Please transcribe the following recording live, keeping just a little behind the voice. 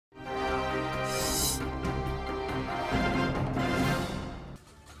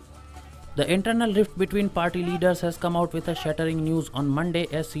The internal rift between party leaders has come out with a shattering news on Monday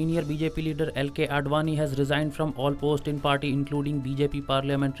as senior BJP leader LK Advani has resigned from all posts in party including BJP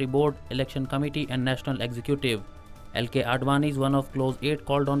Parliamentary Board, Election Committee and National Executive. LK Advani is one of close 8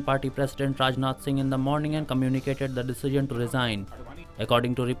 called on party president Rajnath Singh in the morning and communicated the decision to resign.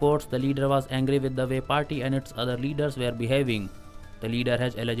 According to reports, the leader was angry with the way party and its other leaders were behaving. The leader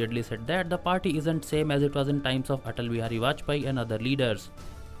has allegedly said that the party isn't same as it was in times of Atal Bihari Vajpayee and other leaders.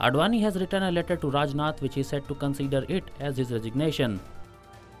 Advani has written a letter to Rajnath which he said to consider it as his resignation.